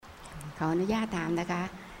ออนุญาตถามนะคะ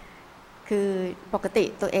คือปกติ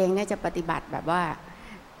ตัวเองเนี่ยจะปฏิบัติแบบว่า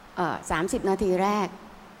30 นาทีแรก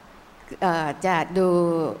จะดู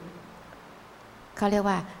เขาเรียก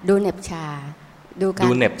ว่าดูเหน็บชาดู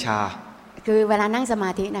เหน็บชาคือเวลานั่งสม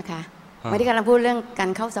าธินะคะวันที่กำลังพูดเรื่องการ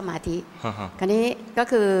เข้าสมาธิคราวนี้ก็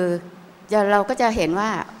คือเราก็จะเห็นว่า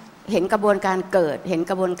เห็นกระบวนการเกิดเห็น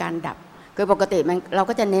กระบวนการดับคือปกติเรา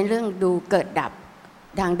ก็จะเน้นเรื่องดูเกิดดับ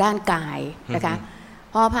ทางด้านกายนะคะ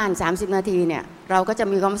พอผ่าน30 นาทีเนี่ยเราก็จะ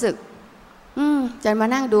มีความรู้สึกจะมา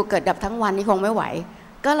นั่งดูเกิดดับทั้งวันนี้คงไม่ไหว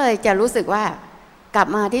ก็เลยจะรู้สึกว่ากลับ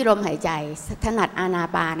มาที่ลมหายใจถนัดอานา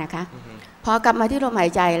ปานนะคะพอกลับมาที่ลมหา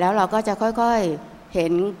ยใจแล้วเราก็จะค่อยๆเห็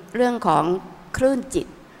นเรื่องของคลื่นจิต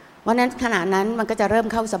วันนั้นขณะนั้นมันก็จะเริ่ม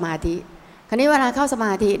เข้าสมาธิคราวนี้เวลาเข้าสม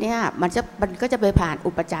าธิเนี่ยมันก็จะไปผ่าน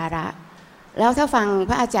อุปจาระแล้วถ้าฟัง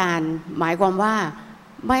พระอาจารย์หมายความว่า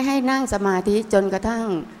ไม่ให้นั่งสมาธิจนกระทั่ง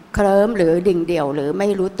เคลิ้มหรือดิ่งเดี่ยวหรือไม่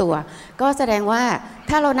รู้ตัวก็แสดงว่า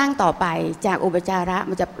ถ้าเรานั่งต่อไปจากอุปจาระ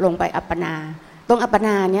มันจะลงไปอัปปนาตรงอัปปน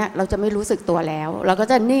าเนี่ยเราจะไม่รู้สึกตัวแล้วเราก็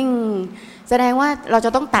จะนิ่งแสดงว่าเราจ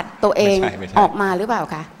ะต้องตัดตัวเองออกมาหรือเปล่า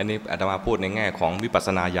คะอันนี้อาตมาพูดในแง่ของวิปัสส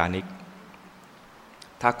นาญาณิก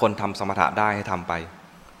ถ้าคนทำสมถะได้ให้ทำไป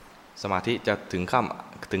สมาธิจะถึง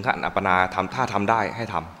ขั้นอัปปนาถ้าทำได้ให้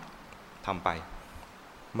ทำไป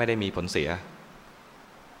ไม่ได้มีผลเสีย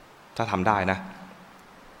ถ้าทำได้นะ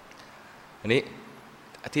อันนี้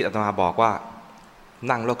ที่อาตมาบอกว่า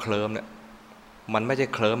นั่งแล้วเคลิ้มเนี่ยมันไม่ใช่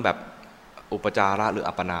เคลิ้มแบบอุปจาระหรือ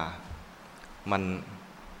อัปปนามั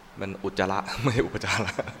นอุจจาระไม่ใช่อุปจาร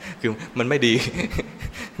ะคือมันไม่ดี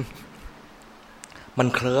มัน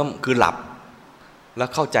เคลิ้มคือหลับแล้ว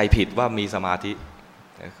เข้าใจผิดว่ามีสมาธิ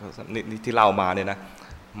นี่ที่เล่ามาเนี่ยนะ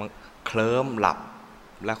มันเคลิ้มหลับ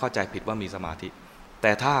แล้วเข้าใจผิดว่ามีสมาธิแ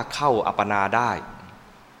ต่ถ้าเข้าอัปปนาได้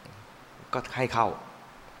ก็ให้เข้า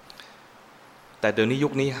แต่เดี๋ยวนี้ยุ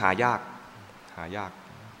คนี้หายาก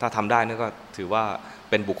ถ้าทำได้นี่ก็ถือว่า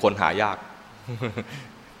เป็นบุคคลหายาก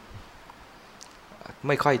ไ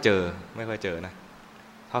ม่ค่อยเจอนะ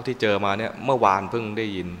เท่าที่เจอมาเนี่ยเมื่อวานเพิ่งได้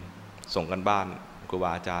ยินส่งกันบ้านครูบ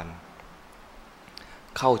าอาจารย์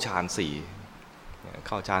เข้าฌาน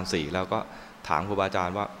4แล้วก็ถามครูบาอาจาร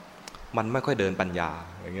ย์ว่ามันไม่ค่อยเดินปัญญา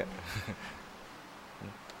อย่างเงี้ย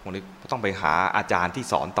วันนี้ต้องไปหาอาจารย์ที่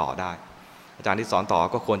สอนต่อได้อาจารย์ที่สอนต่อ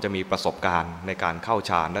ก็ควรจะมีประสบการณ์ในการเข้า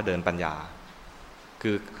ฌานและเดินปัญญา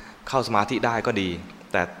คือเข้าสมาธิได้ก็ดี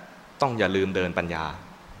แต่ต้องอย่าลืมเดินปัญญา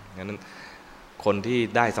งั้นคนที่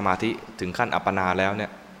ได้สมาธิถึงขั้นอัปปนาแล้วเนี่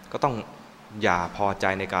ยก็ต้องอย่าพอใจ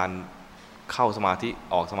ในการเข้าสมาธิ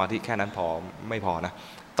ออกสมาธิแค่นั้นไม่พอนะ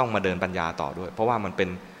ต้องมาเดินปัญญาต่อด้วยเพราะว่ามันเป็น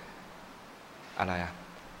อะไรอะ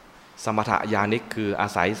สมถะญาณิกคืออา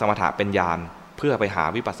ศัยสมถะเป็นญาณเพื่อไปหา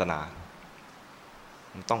วิปัสสนา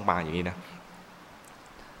ต้องมาอย่างนี้นะ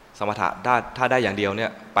สมถะถ้าได้อย่างเดียวเนี่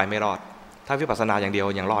ยไปไม่รอดถ้าวิปัสสนาอย่างเดียว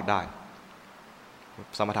ยังรอดได้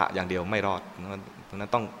สมถะอย่างเดียวไม่รอดนั้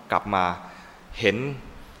นต้องกลับมาเ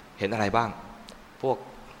ห็นอะไรบ้างพวก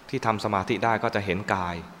ที่ทำสมาธิได้ก็จะเห็นก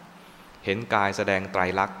ายแสดงไตร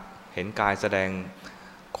ลักษณ์เห็นกายแสดง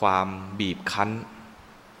ความบีบคั้น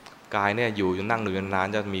กายเนี่ยอยู่นั่งนาน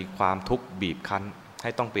ๆจะมีความทุกข์บีบคั้นใ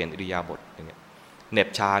ห้ต้องเปลี่ยนอิริยาบถอย่างเงี้ยเหน็บ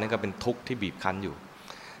ชานี่ก็เป็นทุกข์ที่บีบคั้นอยู่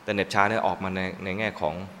แต่เหน็บชาเนี่ยออกมาในแง่ขอ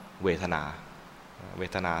งเวท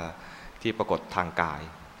นาที่ปรากฏทางกาย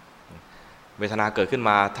เวทนาเกิดขึ้น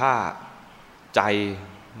มาถ้าใจ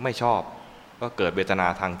ไม่ชอบก็เกิดเวทนา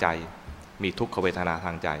ทางใจมีทุกขเวทนาท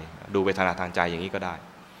างใจดูเวทนาทางใจอย่างนี้ก็ได้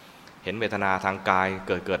เห็นเวทนาทางกาย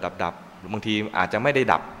เกิดดับบางทีอาจจะไม่ได้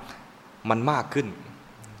ดับมันมากขึ้น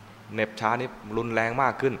เหน็บชานี่รุนแรงมา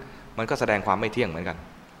กขึ้นมันก็แสดงความไม่เที่ยงเหมือนกัน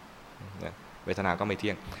เวทนาก็ไม่เที่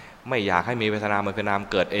ยงไม่อยากให้มีเวทนามันเป็นนาม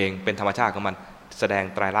เกิดเองเป็นธรรมชาติของมันแสดง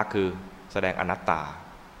ไตรลักษณ์คือแสดงอนัตตา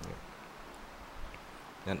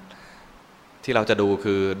นั้นที่เราจะดู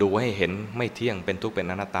คือดูให้เห็นไม่เที่ยงเป็นทุกข์เป็น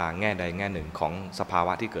อนัตตาแง่ใดแง่หนึ่งของสภาว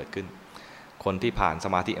ะที่เกิดขึ้นคนที่ผ่านส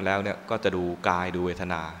มาธิแล้วเนี่ยก็จะดูกายดูเวท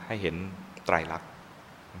นาให้เห็นไตรลักษณ์